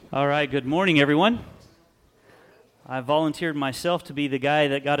All right, good morning, everyone. I volunteered myself to be the guy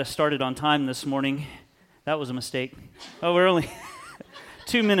that got us started on time this morning. That was a mistake. Oh, we're only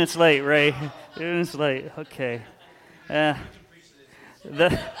 2 minutes late, Ray. 2 minutes late. Okay. That's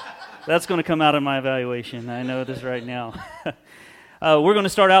going to come out of my evaluation. I know this right now. We're going to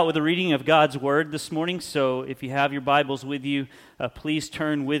start out with a reading of God's Word this morning. So if you have your Bibles with you, please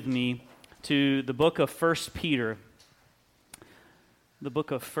turn with me to the book of 1 Peter. The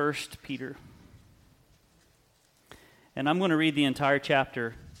book of 1 Peter. And I'm going to read the entire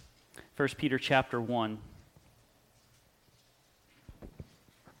chapter, 1 Peter chapter 1.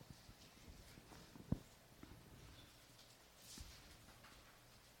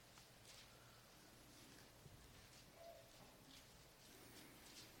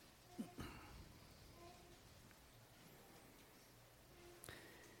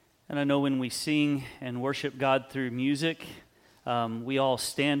 And I know when we sing and worship God through music, we all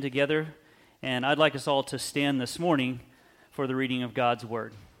stand together, and I'd like us all to stand this morning for the reading of God's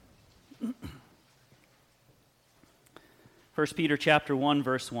Word. 1 Peter chapter 1,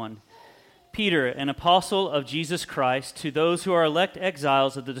 verse 1. Peter, an apostle of Jesus Christ, to those who are elect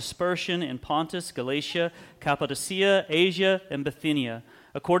exiles of the dispersion in Pontus, Galatia, Cappadocia, Asia, and Bithynia,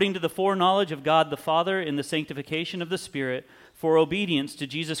 according to the foreknowledge of God the Father in the sanctification of the Spirit, for obedience to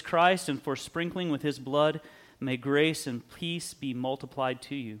Jesus Christ and for sprinkling with His blood, may grace and peace be multiplied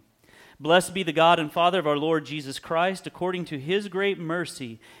to you. Blessed be the God and Father of our Lord Jesus Christ. According to His great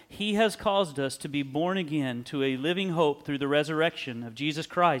mercy, He has caused us to be born again to a living hope through the resurrection of Jesus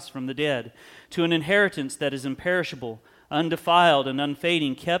Christ from the dead, to an inheritance that is imperishable, undefiled, and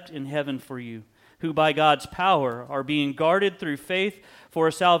unfading, kept in heaven for you, who by God's power are being guarded through faith for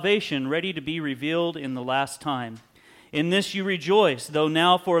a salvation ready to be revealed in the last time. In this you rejoice, though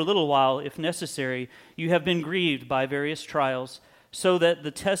now for a little while, if necessary, you have been grieved by various trials, so that the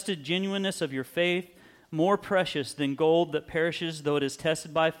tested genuineness of your faith, more precious than gold that perishes though it is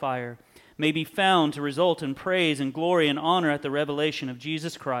tested by fire, may be found to result in praise and glory and honor at the revelation of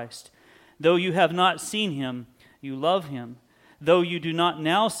Jesus Christ. Though you have not seen Him, you love Him. Though you do not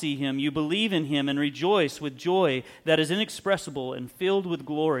now see Him, you believe in Him and rejoice with joy that is inexpressible and filled with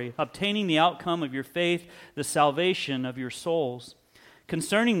glory, obtaining the outcome of your faith, the salvation of your souls.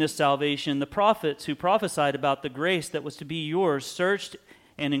 Concerning this salvation, the prophets who prophesied about the grace that was to be yours searched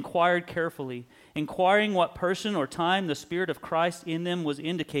and inquired carefully, inquiring what person or time the Spirit of Christ in them was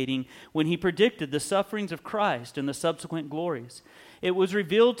indicating when He predicted the sufferings of Christ and the subsequent glories. It was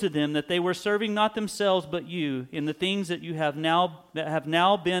revealed to them that they were serving not themselves but you in the things that have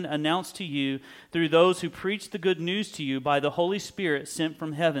now been announced to you through those who preach the good news to you by the Holy Spirit sent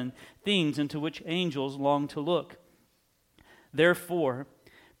from heaven, things into which angels long to look. Therefore,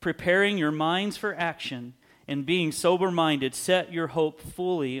 preparing your minds for action and being sober-minded, set your hope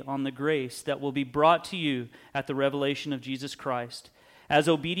fully on the grace that will be brought to you at the revelation of Jesus Christ. As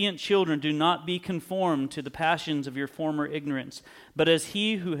obedient children, do not be conformed to the passions of your former ignorance, but as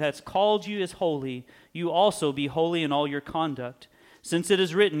He who has called you is holy, you also be holy in all your conduct. Since it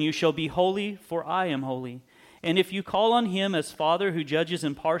is written, you shall be holy, for I am holy. And if you call on Him as Father who judges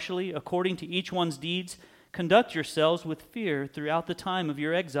impartially according to each one's deeds, conduct yourselves with fear throughout the time of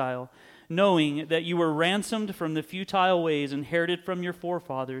your exile, knowing that you were ransomed from the futile ways inherited from your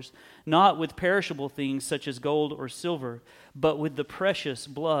forefathers, not with perishable things such as gold or silver, but with the precious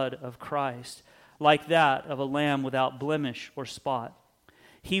blood of Christ, like that of a lamb without blemish or spot.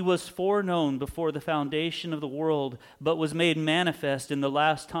 He was foreknown before the foundation of the world, but was made manifest in the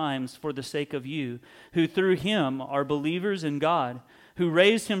last times for the sake of you, who through Him are believers in God, who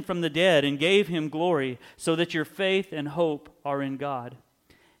raised Him from the dead and gave Him glory, so that your faith and hope are in God.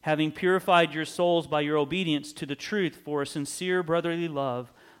 Having purified your souls by your obedience to the truth for a sincere brotherly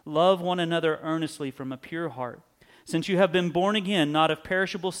love, love one another earnestly from a pure heart, since you have been born again, not of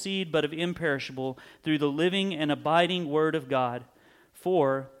perishable seed, but of imperishable, through the living and abiding Word of God.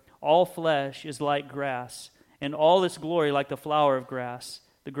 For all flesh is like grass, and all its glory like the flower of grass.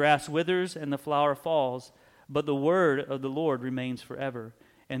 The grass withers and the flower falls, but the word of the Lord remains forever.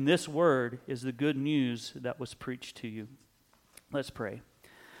 And this word is the good news that was preached to you. Let's pray.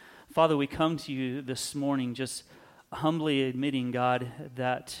 Father, we come to you this morning just humbly admitting, God,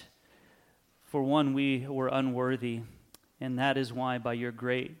 that for one, we were unworthy, and that is why by your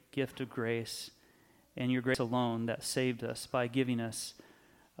great gift of grace and your grace alone that saved us by giving us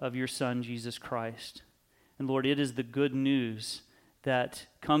of your Son, Jesus Christ. And Lord, it is the good news that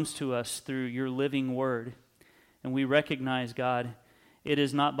comes to us through your living word. And we recognize, God, it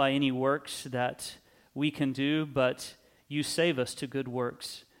is not by any works that we can do, but you save us to good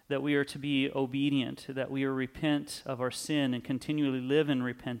works that we are to be obedient, that we are repent of our sin and continually live in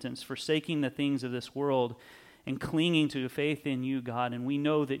repentance, forsaking the things of this world and clinging to faith in you, God. And we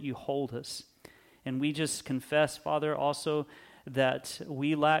know that you hold us. And we just confess, Father, also that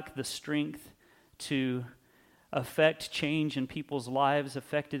we lack the strength to affect change in people's lives,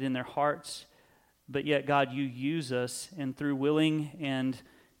 affected in their hearts. But yet, God, you use us, and through willing and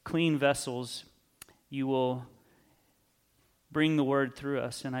clean vessels, you will bring the word through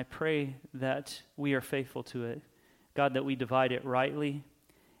us. And I pray that we are faithful to it. God, that we divide it rightly.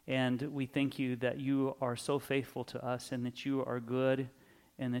 And we thank you that you are so faithful to us, and that you are good,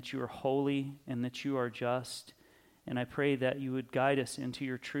 and that you are holy, and that you are just. And I pray that you would guide us into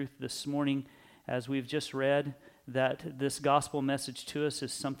your truth this morning, as we've just read, that this gospel message to us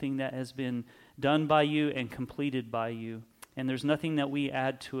is something that has been done by you and completed by you. And there's nothing that we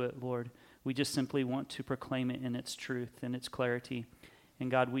add to it, Lord. We just simply want to proclaim it in its truth and its clarity.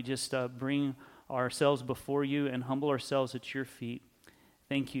 And God, we just bring ourselves before you and humble ourselves at your feet.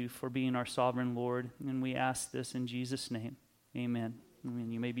 Thank you for being our sovereign Lord. And we ask this in Jesus' name. Amen.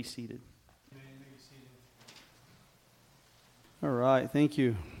 Amen. You may be seated. All right. Thank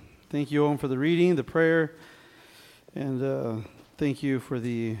you. Thank you, Owen, for the reading, the prayer, and thank you for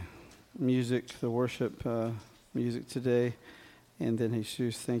the music, the worship music today. And then,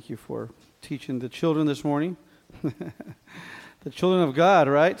 Jesus, thank you for teaching the children this morning. The children of God,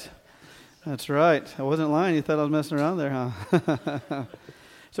 right? That's right. I wasn't lying. You thought I was messing around there, huh?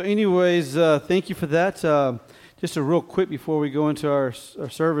 So anyways, thank you for that. Just a real quick before we go into our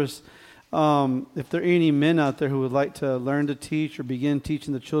service, if there are any men out there who would like to learn to teach or begin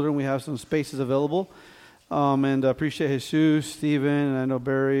teaching the children, we have some spaces available. And I appreciate Jesus, Stephen, and I know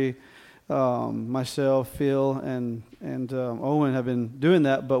Barry, myself, Phil, and Owen have been doing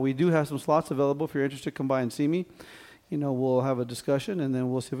that, but we do have some slots available. If you're interested, come by and see me. We'll have a discussion, and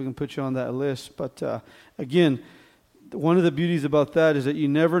then we'll see if we can put you on that list. But again, one of the beauties about that is that you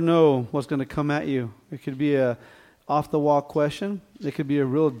never know what's going to come at you. It could be a off-the-wall question. It could be a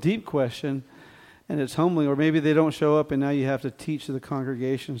real deep question, and it's humbling. Or maybe they don't show up, and now you have to teach to the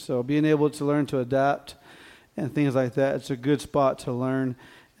congregation. So being able to learn to adapt and things like that, it's a good spot to learn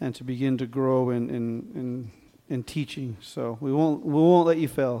and to begin to grow in teaching. So we won't let you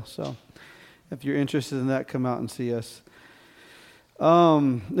fail. So if you're interested in that, come out and see us.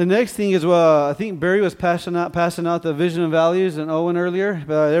 The next thing is, I think Barry was passing out the vision and values, and Owen earlier.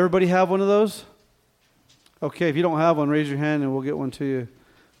 Everybody have one of those? Okay, if you don't have one, raise your hand and we'll get one to you.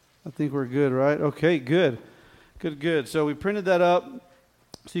 I think we're good, right? Okay, good. So we printed that up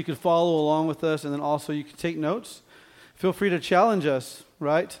so you could follow along with us, and then also you can take notes. Feel free to challenge us,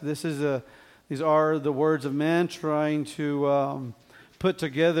 right? These are the words of man trying to put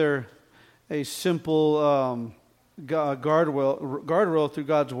together a simple guardrail through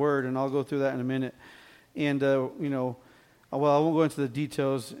God's word, and I'll go through that in a minute. And I won't go into the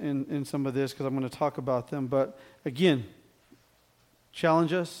details in some of this because I'm going to talk about them. But again,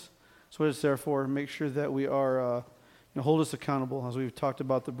 challenge us. That's what it's there for. Make sure that we are, hold us accountable, as we've talked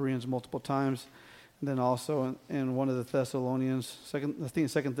about the Bereans multiple times. And then also in one of the Thessalonians, 2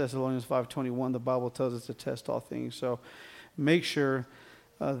 Thessalonians 5:21, the Bible tells us to test all things. So make sure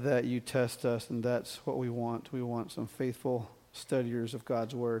that you test us, and that's what we want. We want some faithful studiers of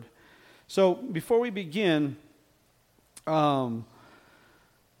God's word. So before we begin, I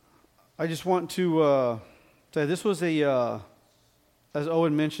just want to say this was as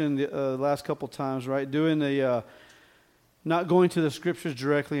Owen mentioned the last couple times, right? Doing not going to the scriptures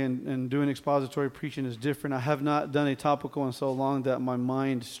directly and doing expository preaching is different. I have not done a topical in so long that my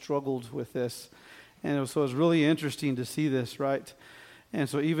mind struggled with this. And so it was really interesting to see this, right? And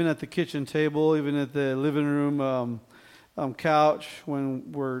so even at the kitchen table, even at the living room couch,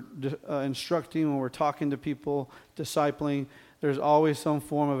 when we're instructing, when we're talking to people, discipling, there's always some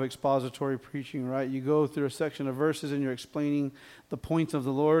form of expository preaching, right? You go through a section of verses and you're explaining the points of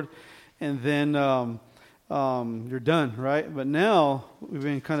the Lord, and then you're done, right? But now we've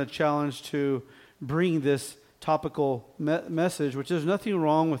been kind of challenged to bring this topical message, which there's nothing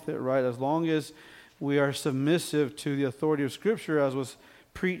wrong with it, right? As long as we are submissive to the authority of Scripture, as was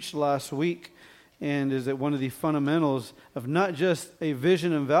preached last week, and is that one of the fundamentals of not just a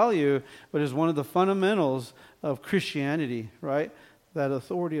vision and value, but is one of the fundamentals of Christianity, right? That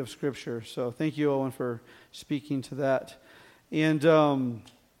authority of Scripture. So thank you, Owen, for speaking to that. And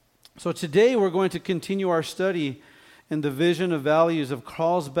so today we're going to continue our study in the vision of values of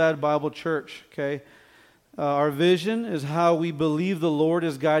Carlsbad Bible Church, okay? Our vision is how we believe the Lord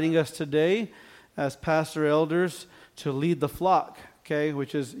is guiding us today as pastor elders to lead the flock, okay,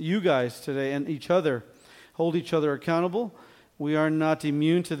 which is you guys today and each other. Hold each other accountable. We are not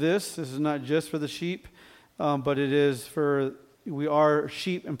immune to this. This is not just for the sheep, but it is we are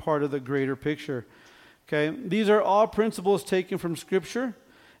sheep and part of the greater picture. Okay, these are all principles taken from Scripture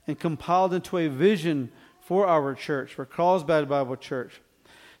and compiled into a vision for our church, for Carlsbad Bible Church.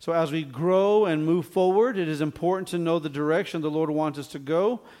 So as we grow and move forward, it is important to know the direction the Lord wants us to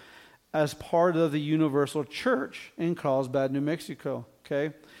go as part of the universal church in Carlsbad, New Mexico.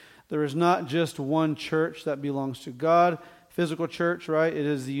 Okay, there is not just one church that belongs to God, physical church, right? It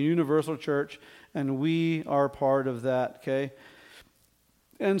is the universal church, and we are part of that. Okay.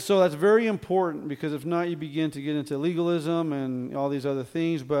 And so that's very important, because if not, you begin to get into legalism and all these other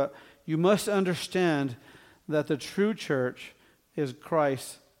things. But you must understand that the true church is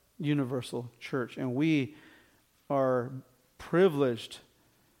Christ's universal church. And we are privileged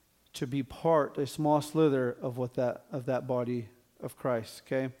to be a small slither of that body of Christ,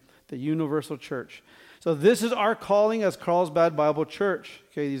 okay? The universal church. So this is our calling as Carlsbad Bible Church,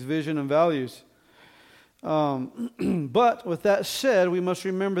 okay, these vision and values. But with that said, we must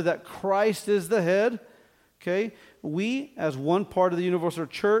remember that Christ is the head. Okay, we as one part of the universal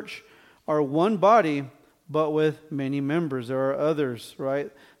church are one body, but with many members. There are others,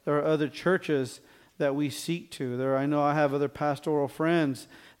 right? There are other churches that we seek to. I know I have other pastoral friends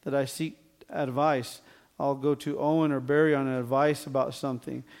that I seek advice. I'll go to Owen or Barry on advice about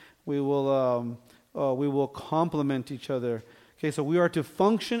something. We will complement each other. Okay, so we are to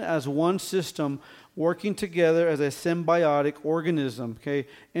function as one system, working together as a symbiotic organism, okay,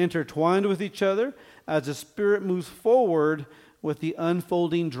 intertwined with each other as the Spirit moves forward with the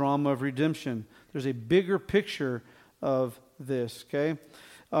unfolding drama of redemption. There's a bigger picture of this, okay?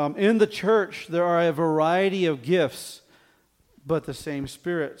 In the church, there are a variety of gifts, but the same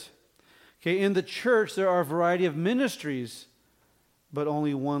Spirit. Okay, in the church, there are a variety of ministries, but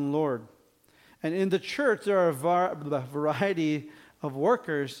only one Lord. And in the church, there are a variety of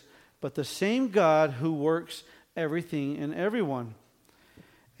workers, but the same God who works everything in everyone.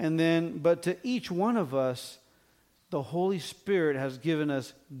 But to each one of us, the Holy Spirit has given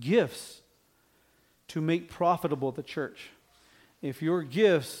us gifts to make profitable the church. If your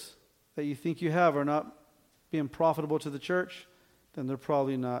gifts that you think you have are not being profitable to the church, then they're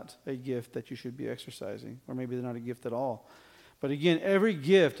probably not a gift that you should be exercising, or maybe they're not a gift at all. But again, every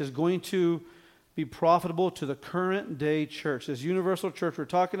gift is going to be profitable to the current day church. This universal church we're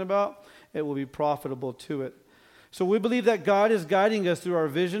talking about, it will be profitable to it. So we believe that God is guiding us through our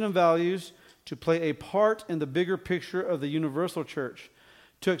vision and values to play a part in the bigger picture of the universal church,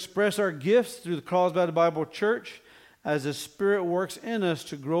 to express our gifts through the Carlsbad Bible Church as the Spirit works in us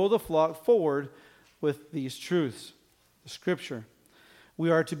to grow the flock forward with these truths, the Scripture. We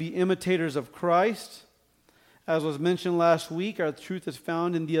are to be imitators of Christ. As was mentioned last week, our truth is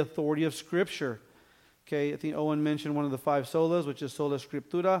found in the authority of Scripture. Okay, I think Owen mentioned one of the 5 solas, which is sola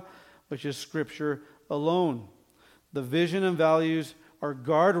scriptura, which is Scripture alone. The vision and values are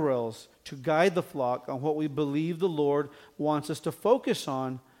guardrails to guide the flock on what we believe the Lord wants us to focus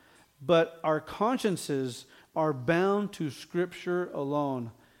on, but our consciences are bound to Scripture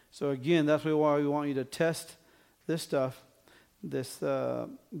alone. So again, that's why we want you to test this stuff, this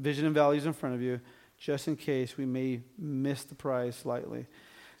vision and values in front of you, just in case we may miss the prize slightly.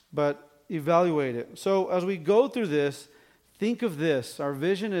 But evaluate it. So as we go through this, think of this. Our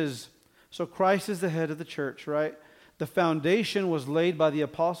vision is, so Christ is the head of the church, right? The foundation was laid by the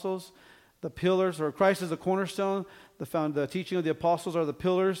apostles. The pillars, or Christ is the cornerstone. The teaching of the apostles are the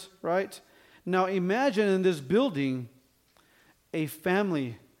pillars, right? Now imagine in this building a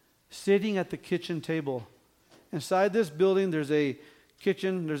family sitting at the kitchen table. Inside this building there's a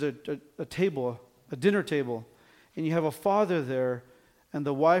kitchen, there's a table, a dinner table. And you have a father there and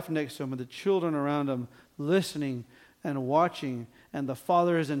the wife next to him and the children around him listening and watching. And the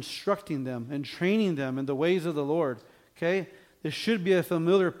father is instructing them and training them in the ways of the Lord. Okay? This should be a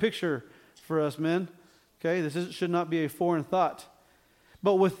familiar picture for us men. Okay? Should not be a foreign thought.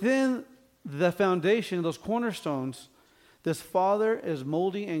 But within the foundation, those cornerstones, this father is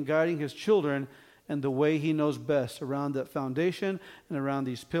molding and guiding his children in the way he knows best around that foundation and around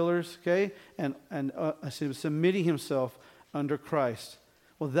these pillars, okay? And submitting himself under Christ.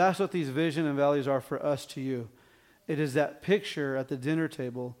 Well, that's what these vision and values are for us to you. It is that picture at the dinner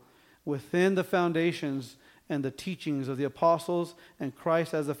table within the foundations and the teachings of the apostles and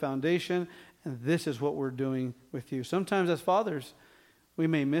Christ as the foundation, and this is what we're doing with you. Sometimes as fathers, we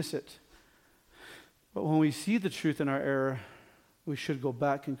may miss it. But when we see the truth in our error, we should go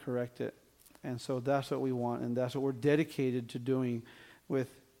back and correct it. And so that's what we want, and that's what we're dedicated to doing with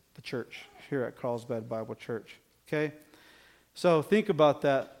the church here at Carlsbad Bible Church. Okay? So think about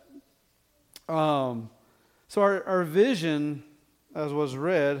that. So our vision as was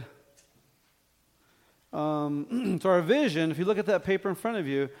read. So our vision, if you look at that paper in front of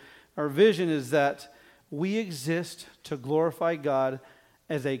you, our vision is that we exist to glorify God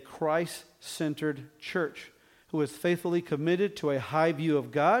as a Christ-centered church who is faithfully committed to a high view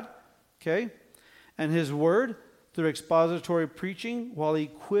of God, okay, and His Word through expository preaching while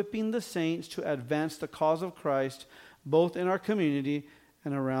equipping the saints to advance the cause of Christ both in our community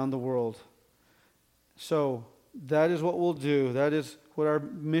and around the world. So that is what we'll do. That is what our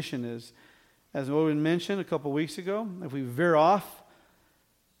mission is. As Owen mentioned a couple weeks ago, if we veer off,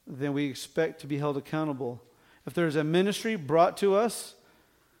 then we expect to be held accountable. If there's a ministry brought to us,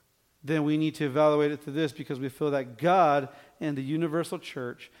 then we need to evaluate it through this, because we feel that God and the universal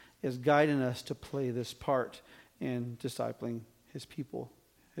church is guiding us to play this part in discipling His people,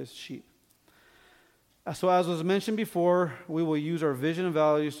 His sheep. So as was mentioned before, we will use our vision and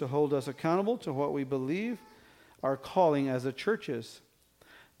values to hold us accountable to what we believe our calling as a church is.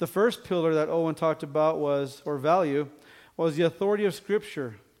 The first pillar that Owen talked about was the authority of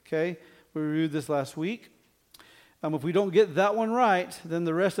Scripture. Okay, we reviewed this last week. If we don't get that one right, then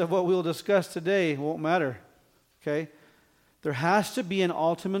the rest of what we'll discuss today won't matter. Okay, there has to be an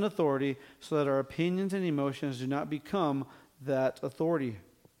ultimate authority so that our opinions and emotions do not become that authority.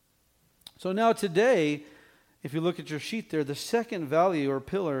 So now today, if you look at your sheet there, the second value or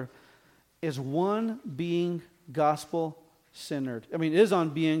pillar is being gospel-centered. Is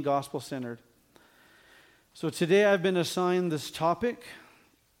on being gospel-centered. So today I've been assigned this topic,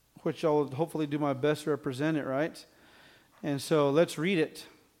 which I'll hopefully do my best to represent it right. And so let's read it.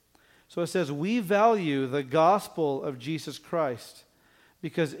 So it says, we value the gospel of Jesus Christ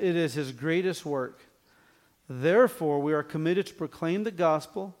because it is His greatest work. Therefore, we are committed to proclaim the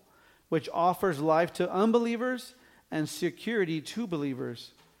gospel, which offers life to unbelievers and security to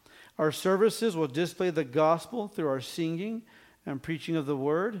believers. Our services will display the gospel through our singing and preaching of the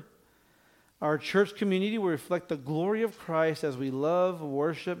word. Our church community will reflect the glory of Christ as we love,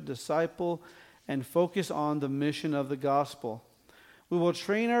 worship, disciple, and focus on the mission of the gospel. We will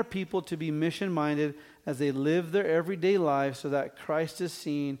train our people to be mission-minded as they live their everyday lives so that Christ is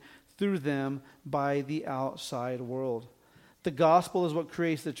seen through them by the outside world. The gospel is what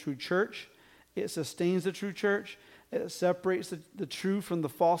creates the true church. It sustains the true church. It separates the true from the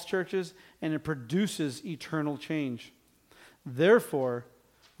false churches, and it produces eternal change. Therefore,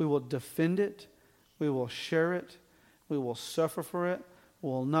 we will defend it. We will share it. We will suffer for it. We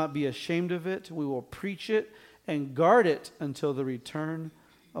will not be ashamed of it. We will preach it and guard it until the return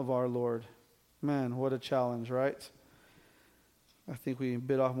of our Lord. Man, what a challenge, right? I think we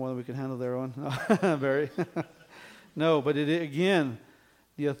bit off more than we can handle there, Owen. Barry. No, but again,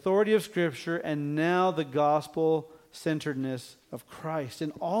 the authority of Scripture and now the gospel-centeredness of Christ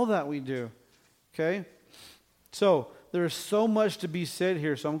in all that we do. Okay? So, there is so much to be said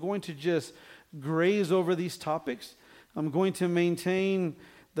here, so I'm going to just graze over these topics. I'm going to maintain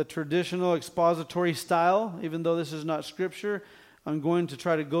the traditional expository style, even though this is not Scripture. I'm going to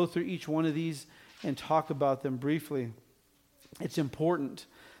try to go through each one of these and talk about them briefly. It's important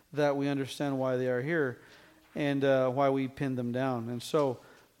that we understand why they are here and why we pin them down. And so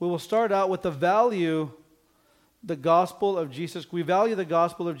we will start out with the gospel of Jesus. We value the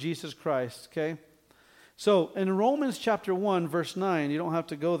gospel of Jesus Christ, okay? So in Romans chapter 1, verse 9, you don't have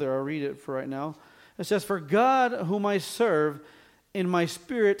to go there. I'll read it for right now. It says, "For God, whom I serve in my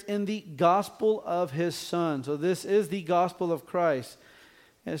spirit in the gospel of His Son." So this is the gospel of Christ.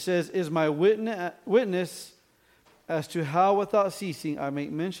 And it says, "is my witness as to how without ceasing I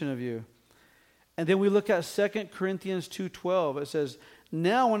make mention of you." And then we look at 2 Corinthians 2:12. It says,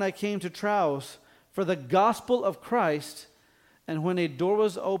 "Now when I came to Troas for the gospel of Christ, and when a door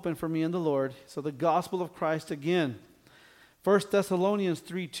was opened for me in the Lord," so the gospel of Christ again. 1 Thessalonians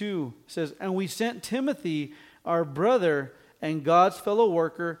 3:2 says, "And we sent Timothy, our brother and God's fellow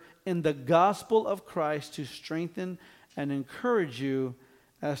worker, in the gospel of Christ to strengthen and encourage you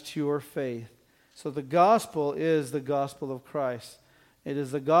as to your faith." So the gospel is the gospel of Christ. It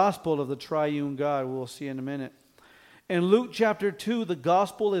is the gospel of the triune God, we'll see in a minute. In Luke chapter 2, the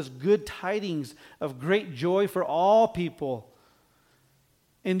gospel is good tidings of great joy for all people.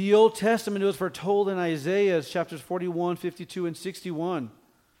 In the Old Testament, it was foretold in Isaiah chapters 41, 52, and 61.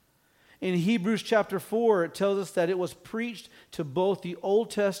 In Hebrews chapter 4, it tells us that it was preached to both the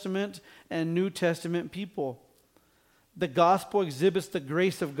Old Testament and New Testament people. The gospel exhibits the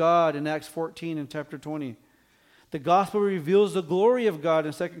grace of God in Acts 14 and chapter 20. The gospel reveals the glory of God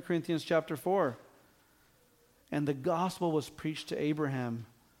in 2 Corinthians chapter 4. And the gospel was preached to Abraham.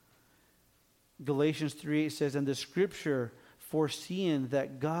 Galatians 3:8 says, "And the Scripture, foreseeing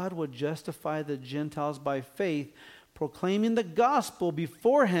that God would justify the Gentiles by faith, proclaiming the gospel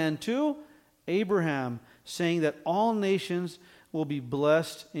beforehand to Abraham, saying that all nations will be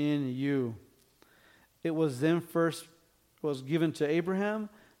blessed in you. It was then first was given to Abraham.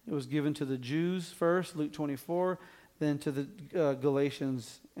 It was given to the Jews first, Luke 24, then to the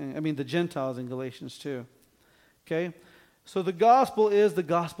the Gentiles in Galatians 2. Okay? So the gospel is the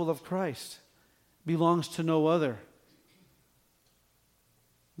gospel of Christ. Belongs to no other.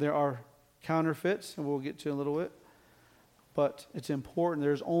 There are counterfeits, and we'll get to in a little bit. But it's important.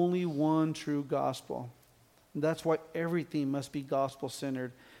 There's only one true gospel. And that's why everything must be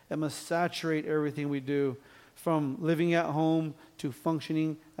gospel-centered. It must saturate everything we do, from living at home to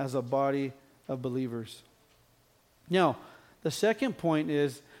functioning as a body of believers. Now, the second point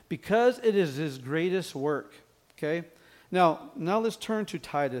is, because it is his greatest work. Okay? Now let's turn to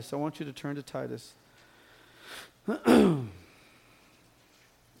Titus. I want you to turn to Titus.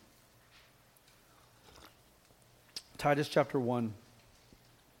 Titus chapter 1.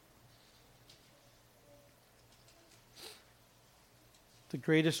 The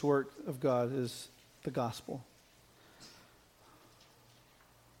greatest work of God is the gospel.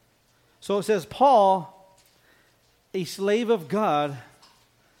 So it says, Paul, a slave of God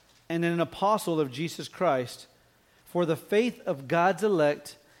and an apostle of Jesus Christ, for the faith of God's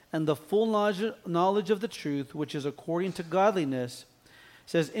elect and the full knowledge of the truth, which is according to godliness,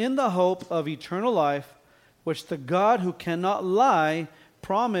 says, in the hope of eternal life, which the God who cannot lie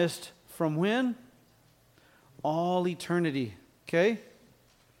promised from when? All eternity. Okay?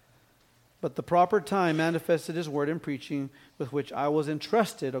 But the proper time manifested his word in preaching, with which I was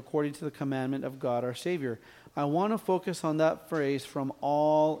entrusted according to the commandment of God our Savior. I want to focus on that phrase, from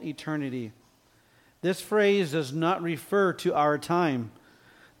all eternity. This phrase does not refer to our time.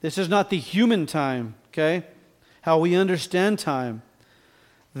 This is not the human time, okay? How we understand time.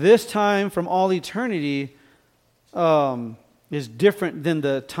 This time from all eternity is different than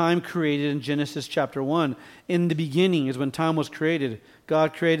the time created in Genesis chapter 1. In the beginning is when time was created.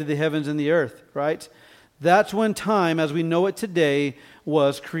 God created the heavens and the earth, right? That's when time, as we know it today,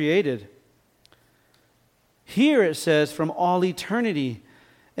 was created. Here it says, from all eternity.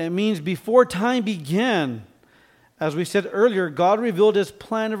 It means before time began. As we said earlier, God revealed his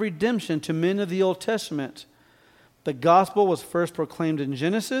plan of redemption to men of the Old Testament. The gospel was first proclaimed in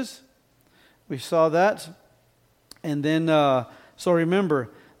Genesis. We saw that. And then, so remember,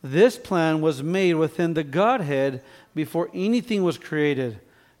 this plan was made within the Godhead before anything was created.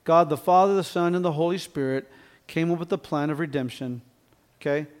 God the Father, the Son, and the Holy Spirit came up with the plan of redemption,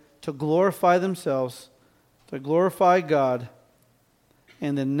 okay, to glorify themselves, to glorify God.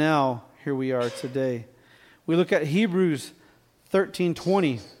 And then now, here we are today. We look at Hebrews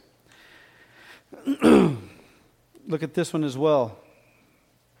 13:20. Look at this one as well.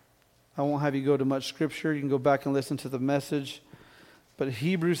 I won't have you go to much scripture. You can go back and listen to the message. But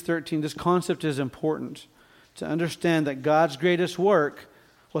Hebrews 13, this concept is important to understand that God's greatest work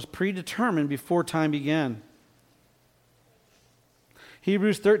was predetermined before time began.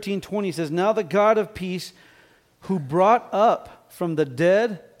 Hebrews 13:20 says, now the God of peace, who brought up from the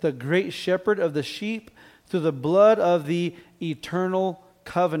dead the great shepherd of the sheep through the blood of the eternal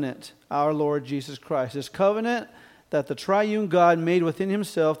covenant, our Lord Jesus Christ. This covenant that the triune God made within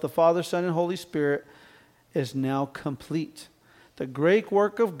himself, the Father, Son, and Holy Spirit, is now complete. The great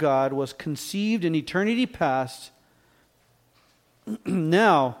work of God was conceived in eternity past.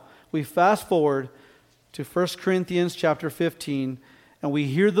 Now, we fast forward to 1 Corinthians chapter 15, and we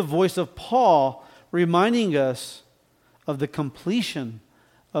hear the voice of Paul reminding us of the completion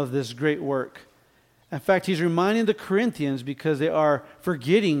of this great work. In fact, he's reminding the Corinthians because they are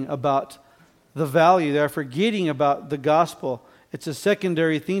forgetting about the value. They are forgetting about the gospel. It's a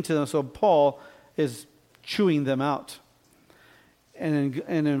secondary thing to them, so Paul is chewing them out. And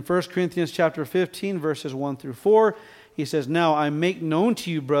in 1 Corinthians chapter 15, verses 1 through 4, he says, now I make known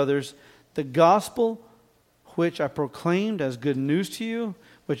to you, brothers, the gospel which I proclaimed as good news to you,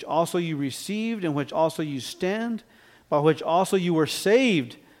 which also you received, and which also you stand, by which also you were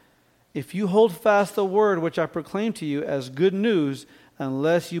saved, if you hold fast the word which I proclaimed to you as good news,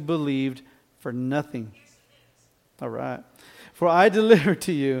 unless you believed for nothing. All right. For I delivered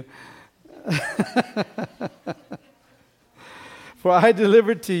to you for I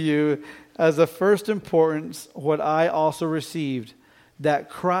delivered to you as of first importance what I also received, that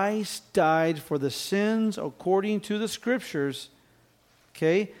Christ died for the sins according to the Scriptures.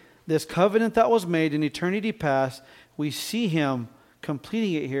 Okay? This covenant that was made in eternity past, we see him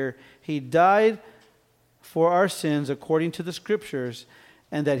completing it here. He died for our sins according to the Scriptures,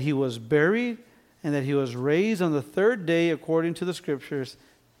 and that he was buried, and that he was raised on the third day according to the Scriptures.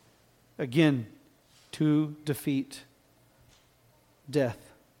 Again, to defeat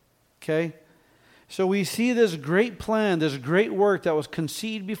death. Okay? So we see this great plan, this great work that was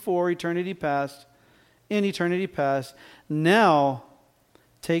conceived before eternity past, in eternity past, now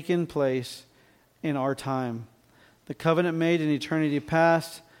taking place in our time. The covenant made in eternity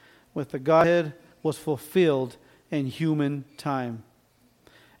past with the Godhead was fulfilled in human time.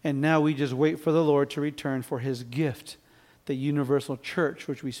 And now we just wait for the Lord to return for His gift, the universal church,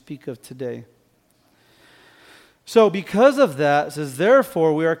 which we speak of today. So because of that, it says,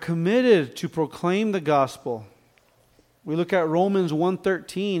 therefore, we are committed to proclaim the gospel. We look at Romans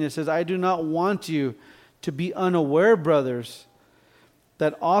 1:13. It says, I do not want you to be unaware, brothers,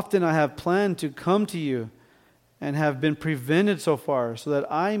 that often I have planned to come to you and have been prevented so far, so that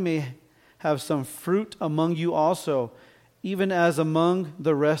I may have some fruit among you also, even as among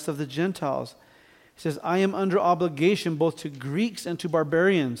the rest of the Gentiles. He says, I am under obligation both to Greeks and to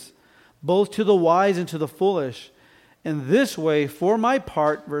barbarians, both to the wise and to the foolish. In this way, for my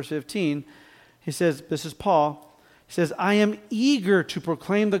part, verse 15, he says, this is Paul, he says, I am eager to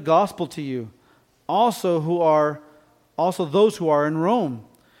proclaim the gospel to you, also those who are in Rome.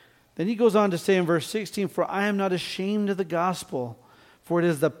 Then he goes on to say in verse 16, for I am not ashamed of the gospel, for it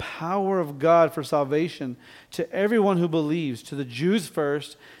is the power of God for salvation to everyone who believes, to the Jews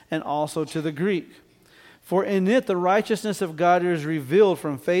first, and also to the Greek. For in it the righteousness of God is revealed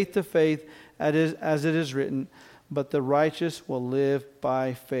from faith to faith, as it is written, but the righteous will live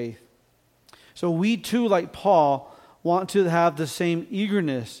by faith. So we too, like Paul, want to have the same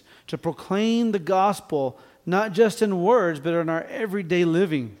eagerness to proclaim the gospel, not just in words, but in our everyday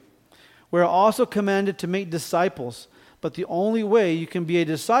living. We're also commanded to make disciples, but the only way you can be a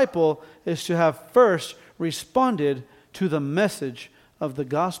disciple is to have first responded to the message of the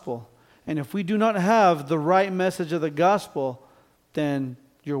gospel. And if we do not have the right message of the gospel, then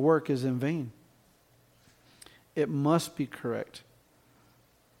your work is in vain. It must be correct.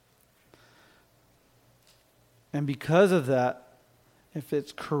 And because of that, if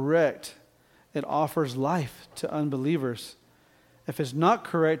it's correct, it offers life to unbelievers. If it's not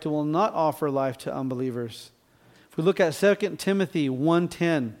correct, it will not offer life to unbelievers. If we look at 2 Timothy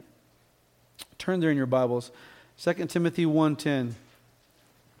 1:10, turn there in your Bibles. 2 Timothy 1:10.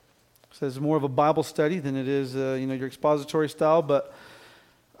 Says more of a Bible study than it is, your expository style, but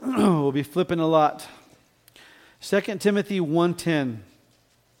we'll be flipping a lot. 2 Timothy 1:10.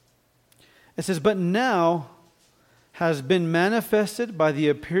 It says, but now has been manifested by the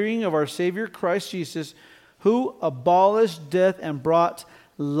appearing of our Savior Christ Jesus, who abolished death and brought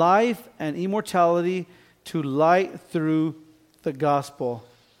life and immortality to light through the gospel.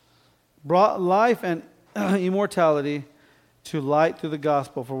 Brought life and immortality to light through the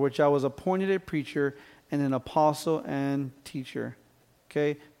gospel, for which I was appointed a preacher and an apostle and teacher.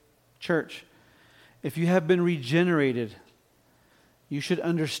 Okay? Church, if you have been regenerated, you should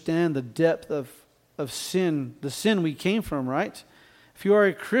understand the depth of sin, the sin we came from, right? If you are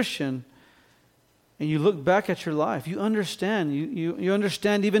a Christian and you look back at your life, you understand. You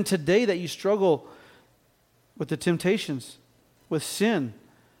understand even today that you struggle with the temptations, with sin.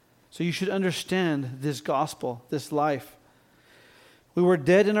 So you should understand this gospel, this life. We were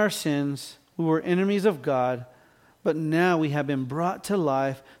dead in our sins. We were enemies of God. But now we have been brought to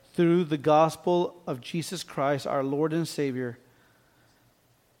life through the gospel of Jesus Christ, our Lord and Savior.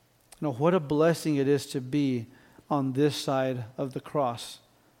 What a blessing it is to be on this side of the cross.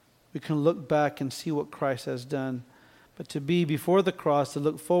 We can look back and see what Christ has done. But to be before the cross, to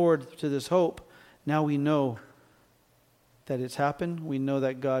look forward to this hope, now we know that it's happened. We know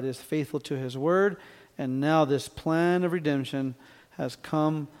that God is faithful to His word. And now this plan of redemption has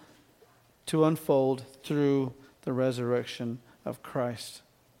come to unfold through the resurrection of Christ.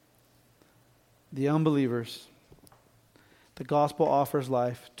 The unbelievers. The gospel offers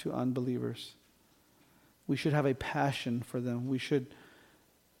life to unbelievers. We should have a passion for them. We should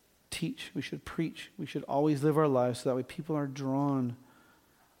teach. We should preach. We should always live our lives so that way people are drawn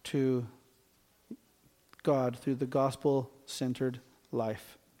to God through the gospel-centered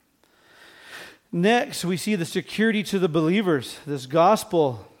life. Next, we see the security to the believers, this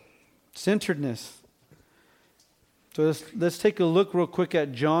gospel-centeredness. So let's take a look real quick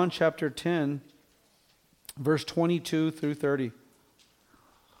at John chapter 10, verse 22 through 30.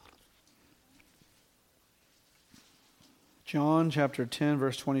 John chapter 10,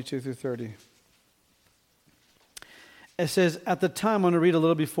 verse 22 through 30. It says, at the time, I'm going to read a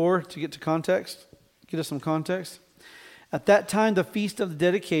little before to get to context, get us some context. At that time, the feast of the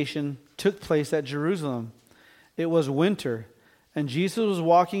dedication took place at Jerusalem. It was winter, and Jesus was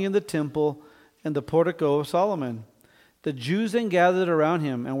walking in the temple in the portico of Solomon. The Jews then gathered around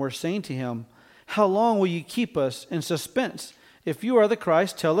him and were saying to him, How long will you keep us in suspense? If you are the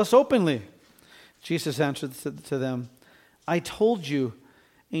Christ, tell us openly." Jesus answered to them, "I told you,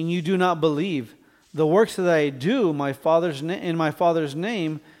 and you do not believe. The works that I do in my Father's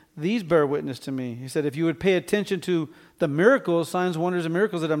name, these bear witness to me." He said, if you would pay attention to the miracles, signs, wonders, and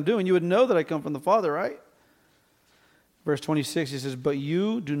miracles that I'm doing, you would know that I come from the Father, right? Verse 26, he says, "But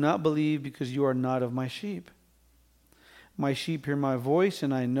you do not believe because you are not of my sheep. My sheep hear my voice,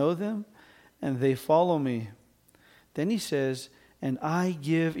 and I know them, and they follow me." Then he says, "And I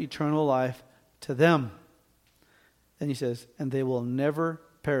give eternal life to them." Then he says, "And they will never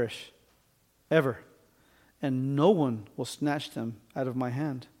perish, ever, and no one will snatch them out of my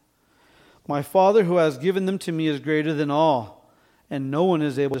hand. My Father who has given them to me is greater than all, and no one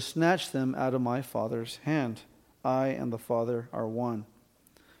is able to snatch them out of my Father's hand. I and the Father are one."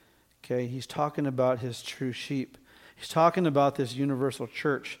 Okay, he's talking about his true sheep. He's talking about this universal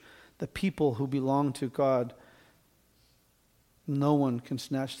church, the people who belong to God. No one can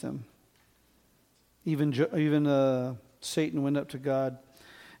snatch them. Even Satan went up to God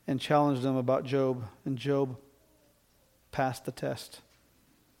and challenged him about Job, and Job passed the test.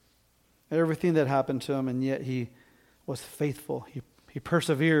 Everything that happened to him, and yet he was faithful. He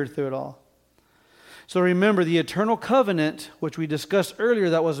persevered through it all. So remember, the eternal covenant, which we discussed earlier,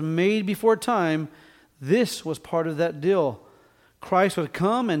 that was made before time, this was part of that deal. Christ would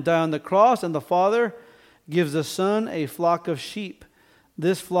come and die on the cross, and the Father gives the Son a flock of sheep.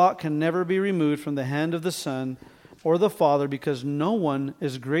 This flock can never be removed from the hand of the Son or the Father, because no one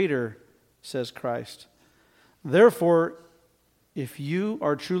is greater, says Christ. Therefore, if you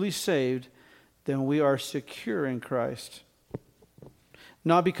are truly saved, then we are secure in Christ.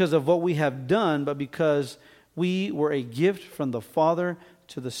 Not because of what we have done, but because we were a gift from the Father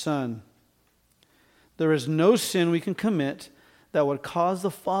to the Son. There is no sin we can commit that would cause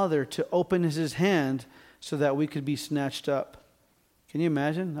the Father to open his hand so that we could be snatched up. Can you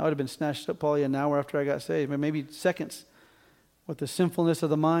imagine? I would have been snatched up probably an hour after I got saved, maybe seconds, with the sinfulness of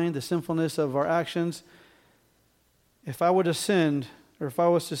the mind, the sinfulness of our actions. If I would have sinned, or if I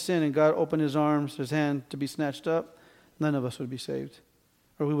was to sin and God opened his arms, his hand to be snatched up, none of us would be saved.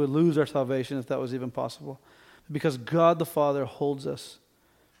 Or we would lose our salvation if that was even possible. Because God the Father holds us,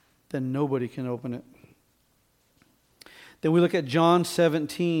 then nobody can open it. Then we look at John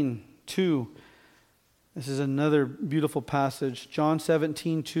 17:2. This is another beautiful passage. John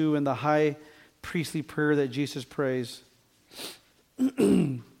 17:2, in the high priestly prayer that Jesus prays.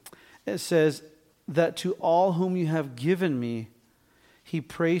 It says that to all whom you have given me, he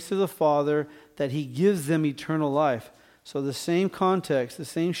prays to the Father that he gives them eternal life. So the same context, the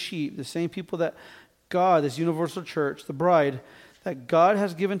same sheep, the same people that God, this universal church, the bride, that God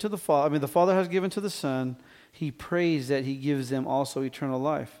has given to the Father, the Father has given to the Son, he prays that he gives them also eternal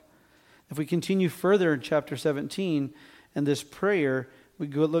life. If we continue further in chapter 17 and this prayer, we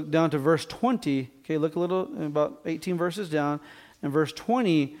go look down to verse 20. Okay, look a little, about 18 verses down. In verse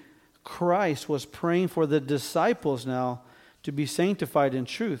 20, Christ was praying for the disciples now to be sanctified in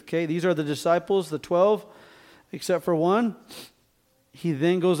truth. Okay, these are the disciples, the 12, except for one. He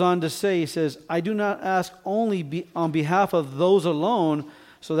then goes on to say, he says, "I do not ask only on behalf of those alone,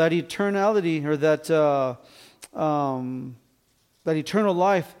 so that eternality, or that eternal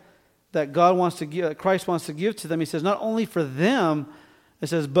life that God wants to give, Christ wants to give to them." He says, not only for them, it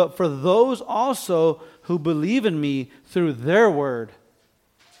says, but for those also who believe in me through their word.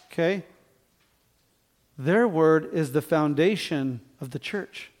 Okay? Their word is the foundation of the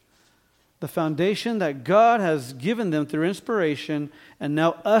church. The foundation that God has given them through inspiration, and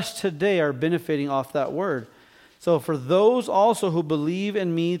now us today are benefiting off that word. So for those also who believe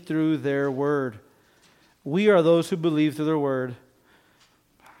in me through their word. We are those who believe through their word.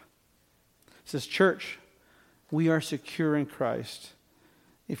 It says, church, we are secure in Christ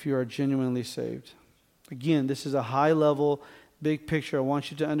if you are genuinely saved. Again, this is a high level, big picture. I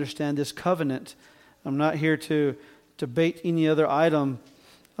want you to understand this covenant. I'm not here to debate any other item,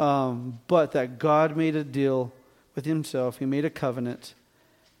 but that God made a deal with himself. He made a covenant.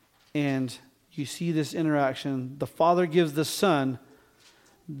 And you see this interaction. The Father gives the Son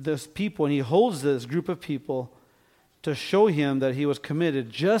this people, and he holds this group of people to show him that he was committed,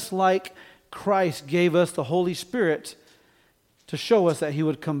 just like Christ gave us the Holy Spirit to show us that he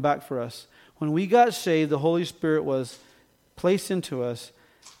would come back for us. When we got saved, the Holy Spirit was placed into us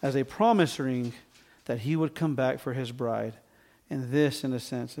as a promise ring that he would come back for his bride. And this, in a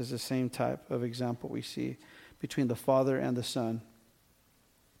sense, is the same type of example we see between the Father and the Son.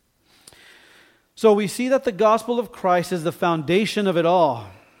 So we see that the gospel of Christ is the foundation of it all.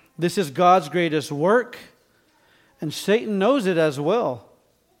 This is God's greatest work, and Satan knows it as well.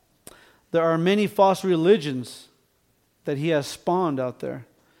 there are many false religions that he has spawned out there.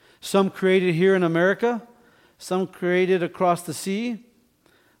 Some created here in America, some created across the sea.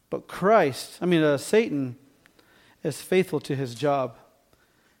 But Satan is faithful to his job,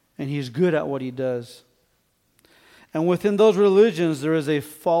 and he's good at what he does. And within those religions, there is a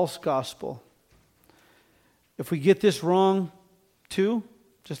false gospel. If we get this wrong too,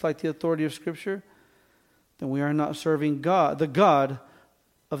 just like the authority of Scripture, then we are not serving God, the God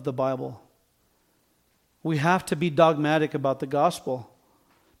of the Bible. We have to be dogmatic about the gospel,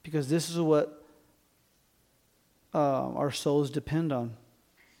 because this is what our souls depend on,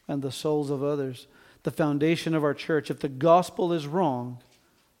 and the souls of others. The foundation of our church. If the gospel is wrong,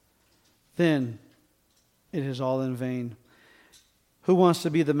 then it is all in vain. Who wants to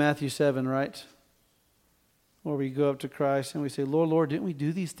be the Matthew 7, right? Where we go up to Christ and we say, Lord, Lord, didn't we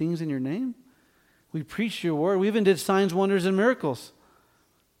do these things in your name? We preached your word. We even did signs, wonders, and miracles.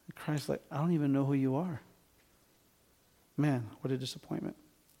 And Christ's like, I don't even know who you are. Man, what a disappointment.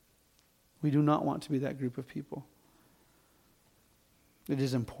 We do not want to be that group of people. It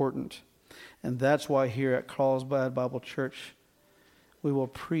is important. And that's why here at Carlsbad Bible Church, we will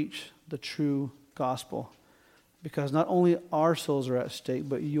preach the true gospel. Because not only our souls are at stake,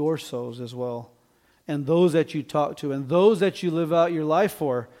 but your souls as well. And those that you talk to, and those that you live out your life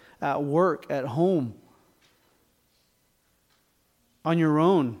for, at work, at home, on your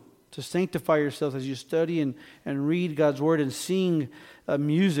own, to sanctify yourselves as you study and read God's word and sing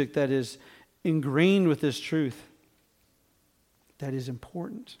music that is ingrained with this truth. That is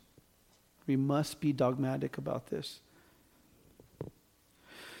important. We must be dogmatic about this.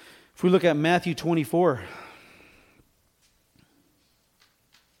 If we look at Matthew 24,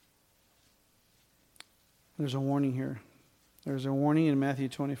 there's a warning here. There's a warning in Matthew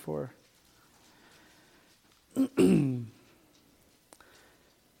 24.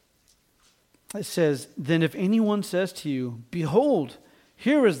 It says, then if anyone says to you, behold,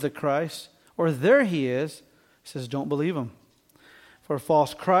 here is the Christ, or there he is, it says, don't believe him. For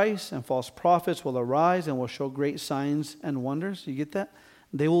false Christs and false prophets will arise and will show great signs and wonders. You get that?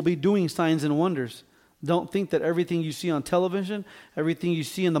 They will be doing signs and wonders. Don't think that everything you see on television, everything you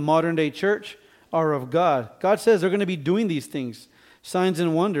see in the modern day church are of God. God says they're going to be doing these things, signs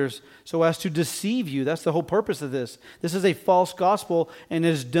and wonders, so as to deceive you. That's the whole purpose of this. This is a false gospel, and it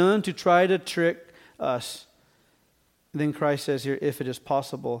is done to try to trick us. Then Christ says here, if it is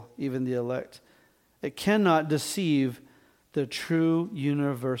possible, even the elect. It cannot deceive the true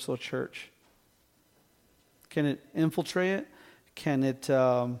universal church. Can it infiltrate it? Can it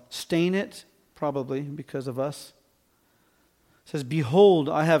stain it? Probably, because of us. It says, behold,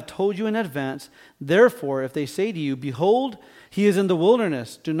 I have told you in advance. Therefore, if they say to you, behold, he is in the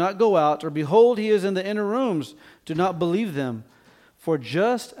wilderness, do not go out. Or behold, he is in the inner rooms, do not believe them. For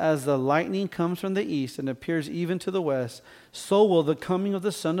just as the lightning comes from the east and appears even to the west, so will the coming of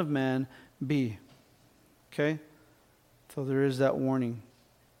the Son of Man be. Okay? So there is that warning.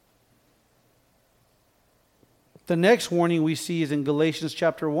 The next warning we see is in Galatians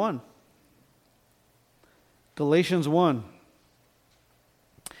chapter 1. Galatians 1.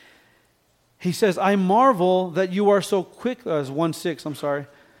 He says, I marvel that you are so quick. 1:6, I'm sorry.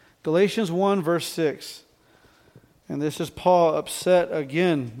 Galatians 1 verse 6. And this is Paul upset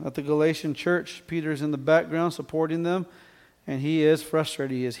again at the Galatian church. Peter's in the background supporting them. And he is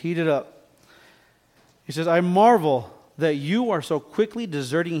frustrated. He is heated up. He says, I marvel that you are so quickly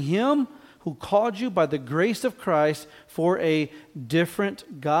deserting him who called you by the grace of Christ for a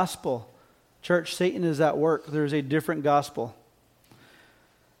different gospel. Church, Satan is at work. There's a different gospel,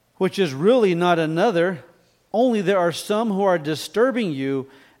 which is really not another. Only there are some who are disturbing you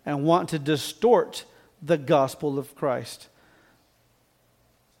and want to distort the gospel of Christ.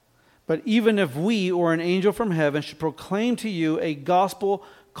 But even if we or an angel from heaven should proclaim to you a gospel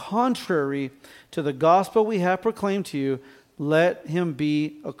contrary to the gospel we have proclaimed to you, let him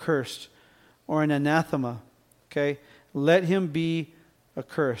be accursed, or an anathema. Okay? Let him be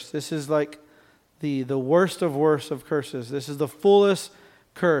accursed. This is like the worst of curses. This is the fullest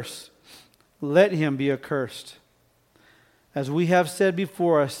curse. Let him be accursed. As we have said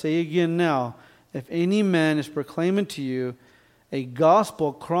before, I say again now, if any man is proclaiming to you a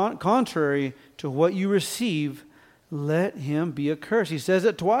gospel contrary to what you receive, let him be accursed. He says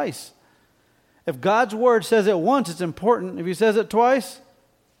it twice. If God's word says it once, it's important. If he says it twice,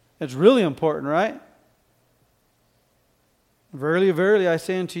 it's really important, right? Verily, verily, I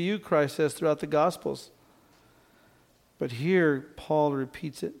say unto you, Christ says throughout the Gospels. But here, Paul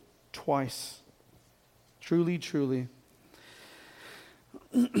repeats it twice. Truly, truly.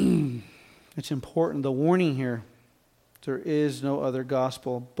 It's important. The warning here There is no other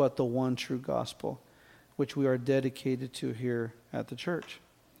gospel but the one true gospel, which we are dedicated to here at the church.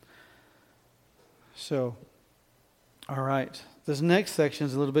 So, all right. This next section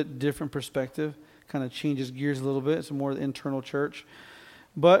is a little bit different perspective. Kind of changes gears a little bit. It's more the internal church.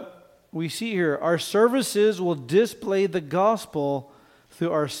 But we see here, our services will display the gospel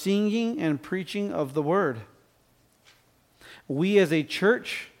through our singing and preaching of the word. We as a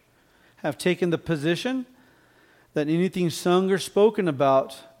church have taken the position that anything sung or spoken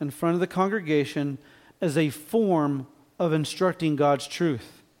about in front of the congregation is a form of instructing God's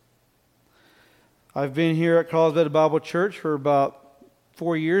truth. I've been here at Carlsbad Bible Church for about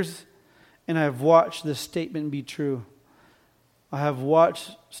 4 years, and I've watched this statement be true. I have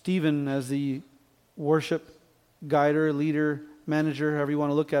watched Stephen as the worship guider, leader, manager, however you want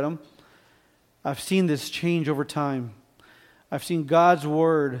to look at him. I've seen this change over time. I've seen God's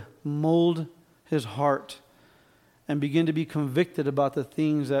word mold his heart and begin to be convicted about the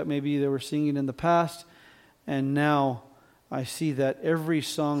things that maybe they were singing in the past. And now I see that every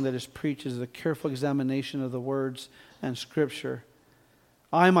song that is preached is a careful examination of the words and Scripture.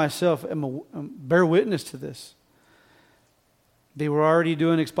 I myself bear witness to this. They were already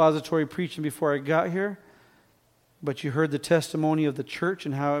doing expository preaching before I got here, but you heard the testimony of the church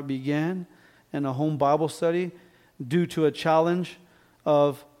and how it began in a home Bible study due to a challenge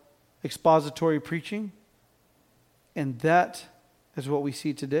of expository preaching. And that is what we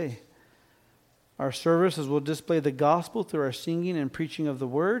see today. Our services will display the gospel through our singing and preaching of the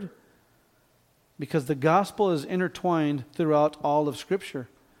word, because the gospel is intertwined throughout all of Scripture.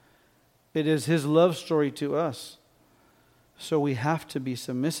 It is His love story to us. So we have to be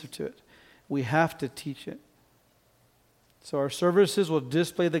submissive to it. We have to teach it. So our services will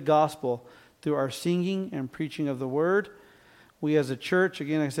display the gospel through our singing and preaching of the word. We as a church,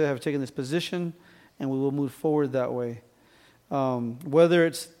 again, like I said, have taken this position, and we will move forward that way. Whether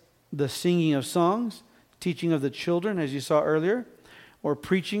it's the singing of songs, teaching of the children, as you saw earlier, or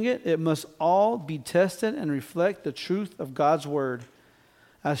preaching it, it must all be tested and reflect the truth of God's word.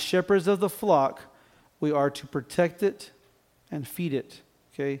 As shepherds of the flock, we are to protect it and feed it.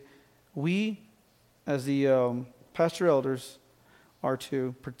 Okay, we, as the pastor elders, are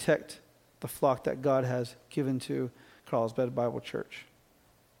to protect the flock that God has given to Carlsbad Bible Church.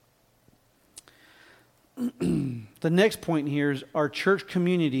 The next point here is our church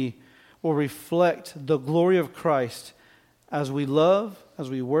community will reflect the glory of Christ as we love, as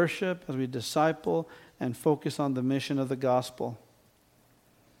we worship, as we disciple, and focus on the mission of the gospel.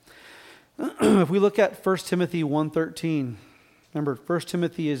 If we look at 1 Timothy 1:13, remember 1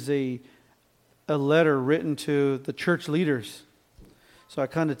 Timothy is a letter written to the church leaders. So I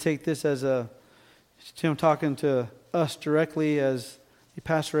kind of take this as Tim talking to us directly as the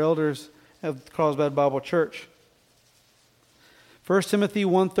pastor elders of Carlsbad Bible Church. 1 Timothy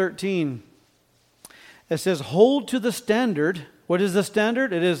 1:13, it says, hold to the standard. What is the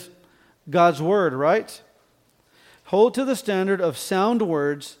standard? It is God's word, right? Hold to the standard of sound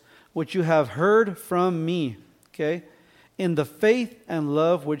words which you have heard from me, okay, in the faith and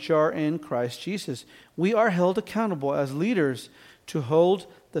love which are in Christ Jesus. We are held accountable as leaders to hold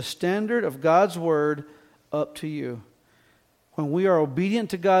the standard of God's word up to you. When we are obedient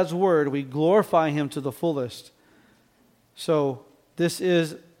to God's word, we glorify Him to the fullest. So this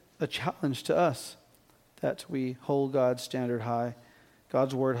is a challenge to us, that we hold God's standard high,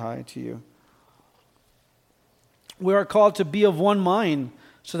 God's word high to you. We are called to be of one mind,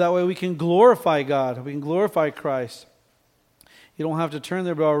 so that way we can glorify God, we can glorify Christ. You don't have to turn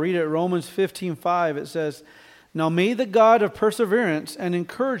there, but I'll read it. Romans 15:5, it says, now may the God of perseverance and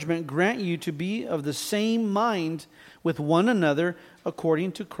encouragement grant you to be of the same mind with one another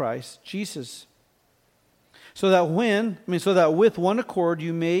according to Christ Jesus. So that with one accord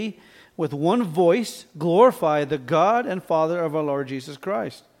you may with one voice glorify the God and Father of our Lord Jesus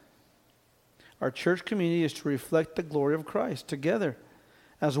Christ. Our church community is to reflect the glory of Christ together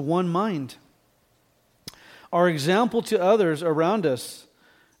as one mind. Our example to others around us,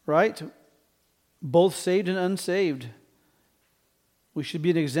 right? Both saved and unsaved. We should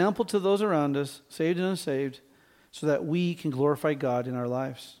be an example to those around us, saved and unsaved, so that we can glorify God in our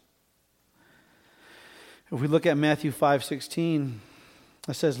lives. If we look at Matthew 5:16,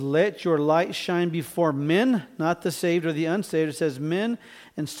 it says, let your light shine before men, not the saved or the unsaved. It says men,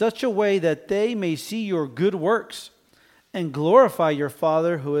 in such a way that they may see your good works and glorify your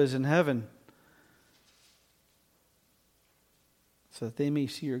Father who is in heaven. So that they may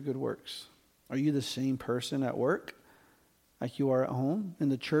see your good works. Are you the same person at work like you are at home, in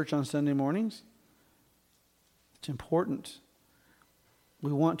the church on Sunday mornings? It's important.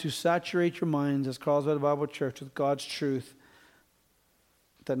 We want to saturate your minds as Carlsbad Bible Church with God's truth,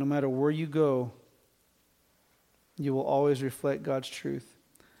 that no matter where you go, you will always reflect God's truth.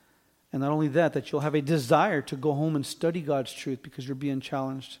 And not only that, that you'll have a desire to go home and study God's truth because you're being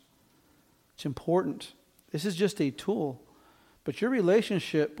challenged. It's important. This is just a tool. But your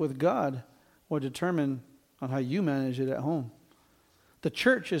relationship with God will determine on how you manage it at home. The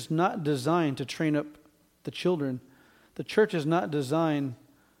church is not designed to train up the children. The church is not designed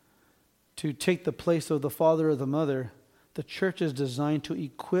to take the place of the father or the mother. The church is designed to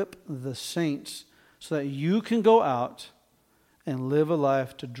equip the saints so that you can go out and live a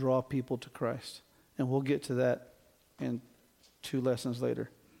life to draw people to Christ. And we'll get to that in 2 lessons later.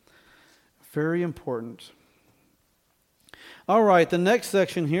 Very important. All right, the next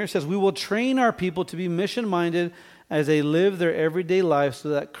section here says, we will train our people to be mission-minded as they live their everyday life so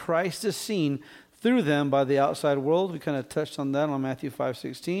that Christ is seen through them by the outside world. We kind of touched on that on Matthew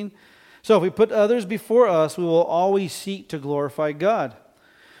 5:16. So if we put others before us, we will always seek to glorify God.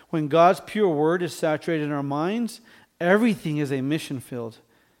 When God's pure word is saturated in our minds, everything is a mission field.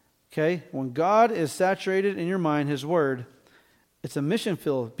 Okay? When God is saturated in your mind, His word, it's a mission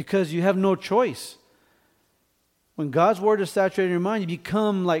field because you have no choice. When God's word is saturated in your mind, you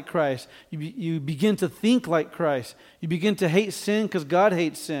become like Christ. You begin to think like Christ. You begin to hate sin because God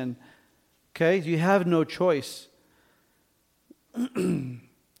hates sin. Okay? You have no choice.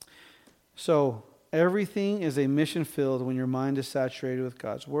 So, everything is a mission field when your mind is saturated with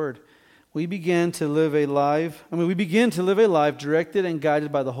God's word. We begin to live a life directed and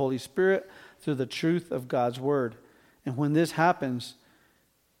guided by the Holy Spirit through the truth of God's word. And when this happens,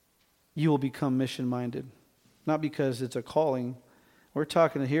 you will become mission-minded. Not because it's a calling. We're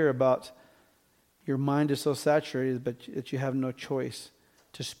talking here about your mind is so saturated that you have no choice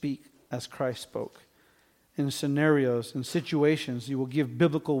to speak as Christ spoke. In scenarios, in situations, you will give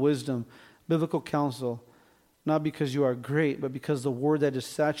biblical wisdom, biblical counsel, not because you are great, but because the word that is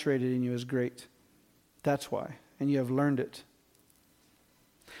saturated in you is great. That's why. And you have learned it.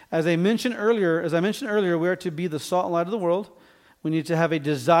 As I mentioned earlier, we are to be the salt and light of the world. We need to have a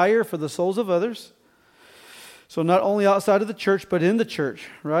desire for the souls of others. So not only outside of the church, but in the church,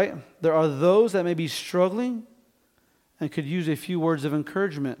 right? There are those that may be struggling and could use a few words of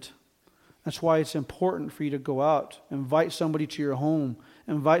encouragement. That's why it's important for you to go out, invite somebody to your home,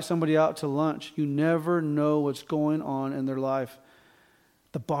 invite somebody out to lunch. You never know what's going on in their life.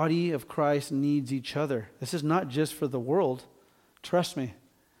 The body of Christ needs each other. This is not just for the world. Trust me.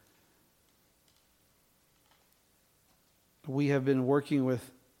 We have been working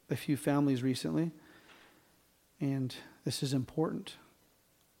with a few families recently, and this is important.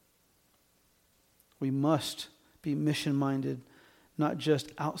 We must be mission-minded, not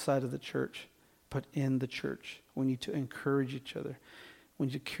just outside of the church, but in the church. We need to encourage each other. We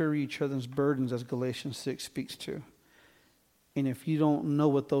need to carry each other's burdens, as Galatians 6 speaks to. And if you don't know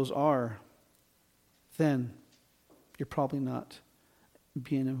what those are, then you're probably not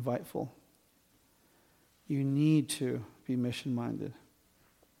being inviteful. You need to be mission-minded.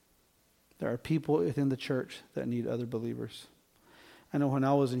 There are people within the church that need other believers. I know when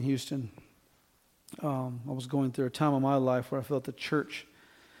I was in Houston, I was going through a time of my life where I felt the church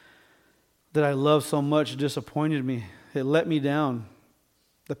that I loved so much disappointed me. It let me down.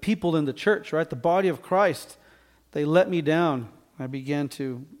 The people in the church, right? The body of Christ, they let me down. I began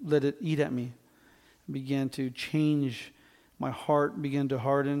to let it eat at me. I began to change. My heart began to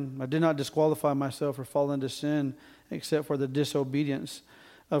harden. I did not disqualify myself or fall into sin except for the disobedience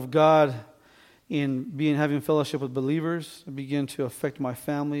of God in having fellowship with believers. It began to affect my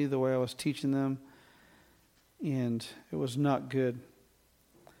family, the way I was teaching them. And it was not good.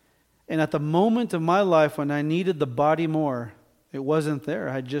 And at the moment of my life when I needed the body more, it wasn't there.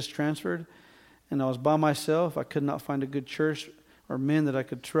 I had just transferred and I was by myself. I could not find a good church or men that I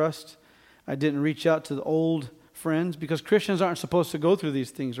could trust. I didn't reach out to the old friends because Christians aren't supposed to go through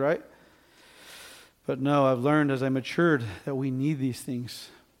these things, right? But no, I've learned as I matured that we need these things.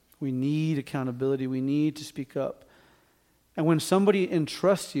 We need accountability. We need to speak up. And when somebody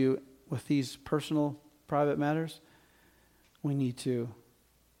entrusts you with these personal, private matters, we need to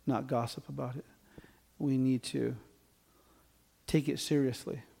not gossip about it. We need to take it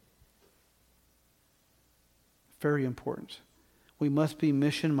seriously. Very important. We must be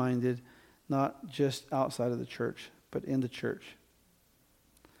mission-minded, not just outside of the church, but in the church.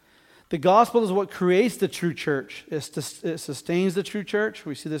 The gospel is what creates the true church. It sustains the true church.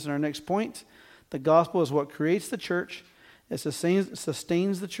 We see this in our next point. The gospel is what creates the church. It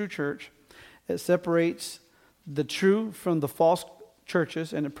sustains the true church. It separates the true from the false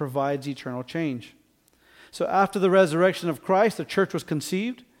churches, and it provides eternal change. So after the resurrection of Christ, the church was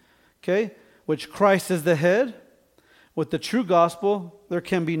conceived, okay, which Christ is the head. With the true gospel, there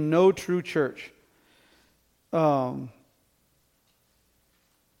can be no true church. Maybe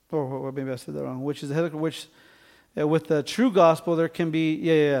I said that wrong. Which is the head, with the true gospel, there can be,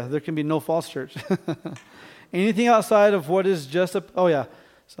 there can be no false church. Anything outside of what is just so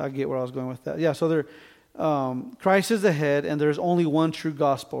I get where I was going with that. Yeah, so Christ is the head, and there's only one true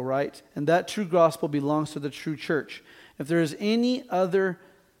gospel, right? And that true gospel belongs to the true church. If there is any other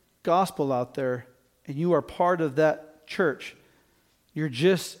gospel out there, and you are part of that church, you're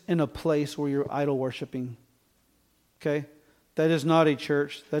just in a place where you're idol worshiping. Okay? That is not a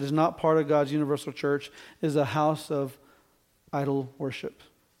church. That is not part of God's universal church. It is a house of idol worship.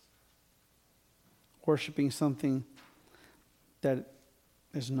 Worshiping something that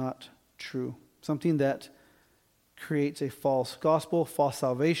is not true. Something that creates a false gospel, false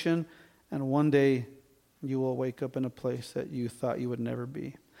salvation, and one day you will wake up in a place that you thought you would never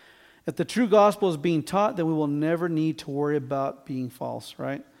be. If the true gospel is being taught, then we will never need to worry about being false,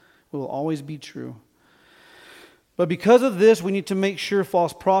 right? We will always be true. But because of this, we need to make sure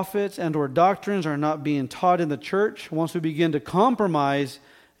false prophets and or doctrines are not being taught in the church. Once we begin to compromise,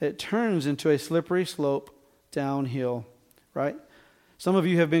 it turns into a slippery slope downhill, right? Some of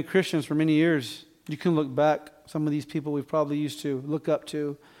you have been Christians for many years. You can look back. Some of these people we've probably used to look up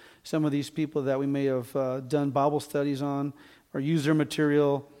to. Some of these people that we may have done Bible studies on or used their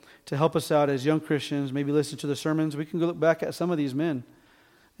material to help us out as young Christians, maybe listen to the sermons. We can go look back at some of these men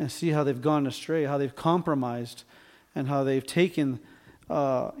and see how they've gone astray, how they've compromised, and how they've taken,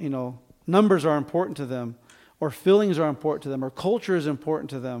 numbers are important to them, or feelings are important to them, or culture is important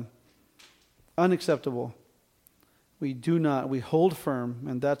to them. Unacceptable. We hold firm,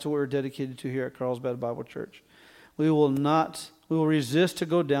 and that's what we're dedicated to here at Carlsbad Bible Church. We will resist to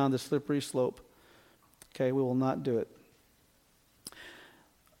go down the slippery slope. Okay, we will not do it.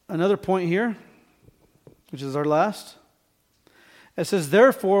 Another point here, which is our last. It says,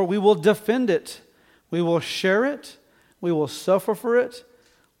 therefore, we will defend it. We will share it. We will suffer for it.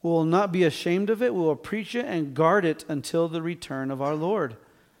 We will not be ashamed of it. We will preach it and guard it until the return of our Lord.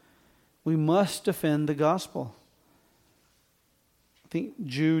 We must defend the gospel. I think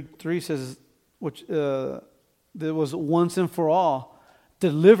Jude 3 says, which there was once and for all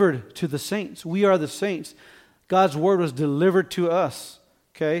delivered to the saints. We are the saints. God's word was delivered to us.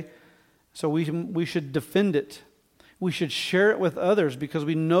 Okay? So we should defend it. We should share it with others because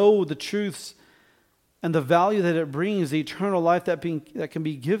we know the truths and the value that it brings, the eternal life that can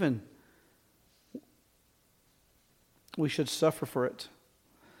be given. We should suffer for it.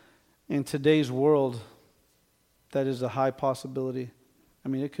 In today's world, that is a high possibility. I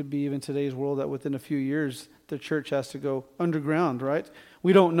mean, it could be even today's world that within a few years, the church has to go underground, right?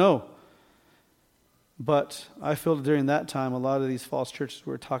 We don't know. But I feel during that time, a lot of these false churches we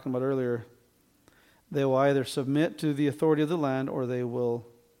were talking about earlier, they will either submit to the authority of the land or they will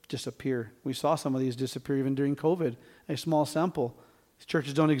disappear. We saw some of these disappear even during COVID, a small sample. These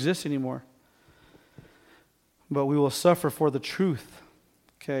churches don't exist anymore. But we will suffer for the truth,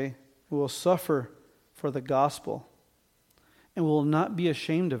 okay? We will suffer for the gospel, and we will not be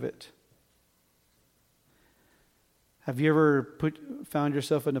ashamed of it. Have you ever found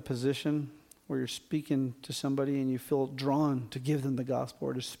yourself in a position where you're speaking to somebody and you feel drawn to give them the gospel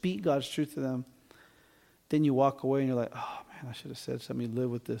or to speak God's truth to them? Then you walk away and you're like, oh man, I should have said something. You live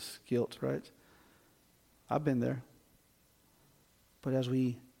with this guilt, right? I've been there. But as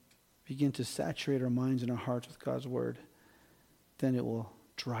we begin to saturate our minds and our hearts with God's word, then it will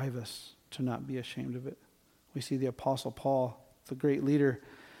drive us to not be ashamed of it. We see the Apostle Paul, the great leader,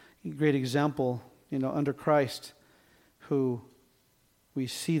 great example, under Christ, who we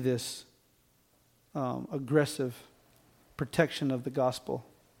see this aggressive protection of the gospel,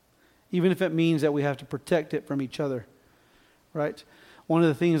 even if it means that we have to protect it from each other, right? One of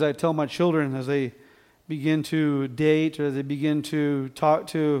the things I tell my children as they begin to date or they begin to talk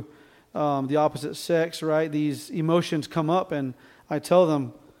to the opposite sex, right? These emotions come up and I tell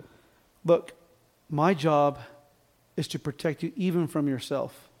them, look, my job is to protect you even from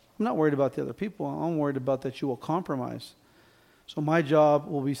yourself. I'm not worried about the other people. I'm worried about that you will compromise. So my job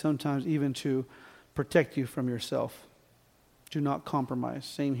will be sometimes even to protect you from yourself. Do not compromise.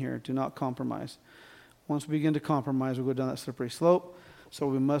 Same here. Do not compromise. Once we begin to compromise, we'll go down that slippery slope. So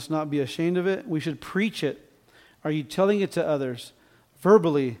we must not be ashamed of it. We should preach it. Are you telling it to others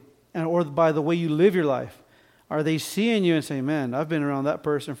verbally or by the way you live your life? Are they seeing you and saying, man, I've been around that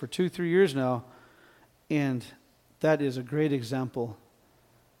person for 2-3 years now, and that is a great example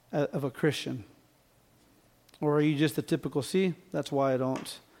of a Christian? Or are you just the typical, see, that's why I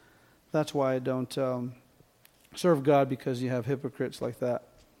don't serve God because you have hypocrites like that.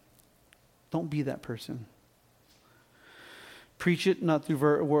 Don't be that person. Preach it not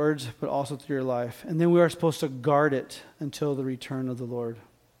through words, but also through your life. And then we are supposed to guard it until the return of the Lord.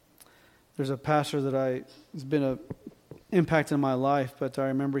 There's a pastor that has been an impact in my life, but I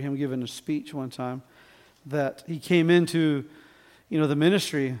remember him giving a speech one time that he came into, the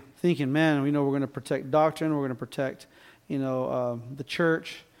ministry thinking, man, we're going to protect doctrine, we're going to protect, the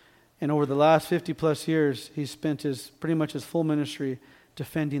church. And over the last 50 plus years, he's spent pretty much his full ministry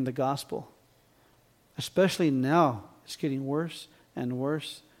defending the gospel. Especially now, it's getting worse and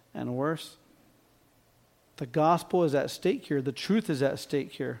worse and worse. The gospel is at stake here. The truth is at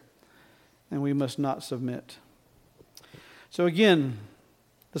stake here. And we must not submit. So again,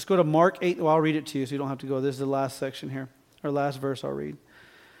 let's go to Mark 8. Well, I'll read it to you so you don't have to go. This is the last section here, or last verse I'll read.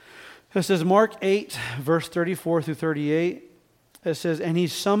 It says, Mark 8, verse 34 through 38. It says, and he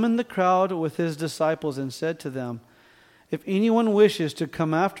summoned the crowd with his disciples and said to them, if anyone wishes to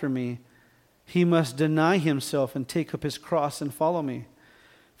come after me, he must deny himself and take up his cross and follow me.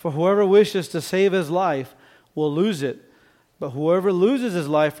 For whoever wishes to save his life will lose it, but whoever loses his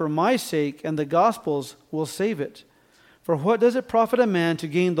life for my sake and the gospel's will save it. For what does it profit a man to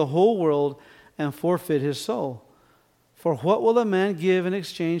gain the whole world and forfeit his soul? For what will a man give in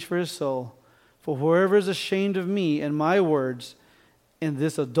exchange for his soul? For whoever is ashamed of me and my words in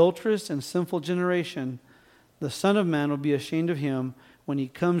this adulterous and sinful generation, the Son of Man will be ashamed of him when he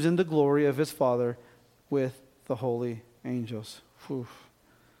comes in the glory of his Father with the holy angels. Whew.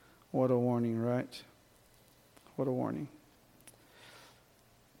 What a warning, right? What a warning.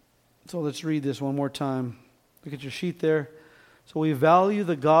 So let's read this one more time. Look at your sheet there. So we value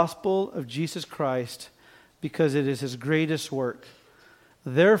the gospel of Jesus Christ because it is his greatest work.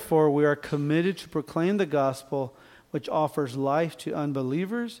 Therefore, we are committed to proclaim the gospel, which offers life to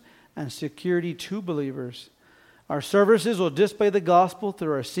unbelievers and security to believers. Our services will display the gospel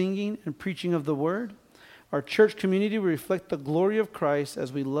through our singing and preaching of the word. Our church community will reflect the glory of Christ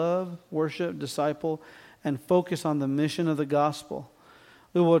as we love, worship, disciple, and focus on the mission of the gospel.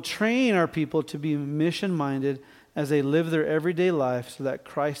 We will train our people to be mission-minded as they live their everyday life so that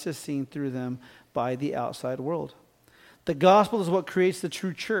Christ is seen through them by the outside world. The gospel is what creates the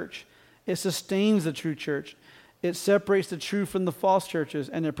true church. It sustains the true church. It separates the true from the false churches,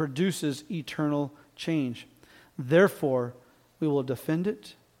 and it produces eternal change. Therefore, we will defend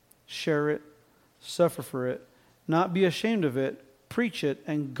it, share it, suffer for it, not be ashamed of it, preach it,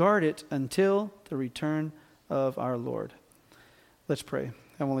 and guard it until the return of our Lord. Let's pray.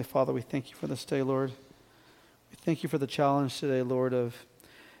 Heavenly Father, we thank you for this day, Lord. We thank you for the challenge today, Lord, of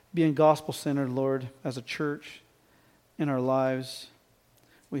being gospel-centered, Lord, as a church in our lives.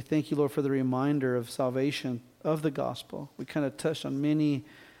 We thank you, Lord, for the reminder of salvation of the gospel. We kind of touched on many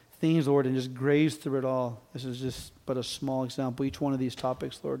things, Lord, and just grazed through it all. This is just but a small example. Each one of these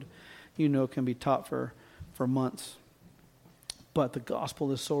topics, Lord, can be taught for months. But the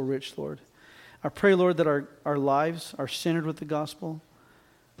gospel is so rich, Lord. I pray, Lord, that our lives are centered with the gospel.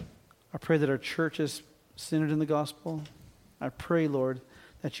 I pray that our church is centered in the gospel. I pray, Lord,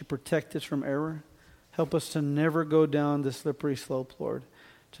 that you protect us from error. Help us to never go down the slippery slope, Lord,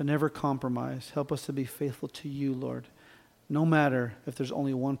 to never compromise. Help us to be faithful to you, Lord. No matter if there's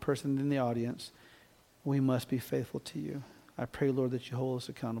only one person in the audience, we must be faithful to you. I pray, Lord, that you hold us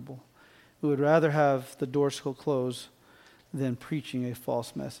accountable. We would rather have the doors closed than preaching a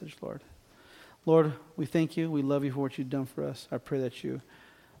false message, Lord. Lord, we thank you. We love you for what you've done for us. I pray that you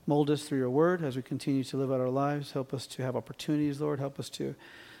mold us through your word as we continue to live out our lives. Help us to have opportunities, Lord. Help us to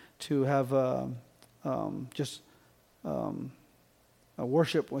have a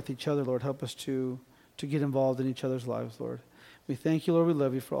worship with each other, Lord. Help us to get involved in each other's lives, Lord. We thank you, Lord. We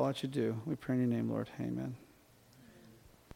love you for all that you do. We pray in your name, Lord. Amen.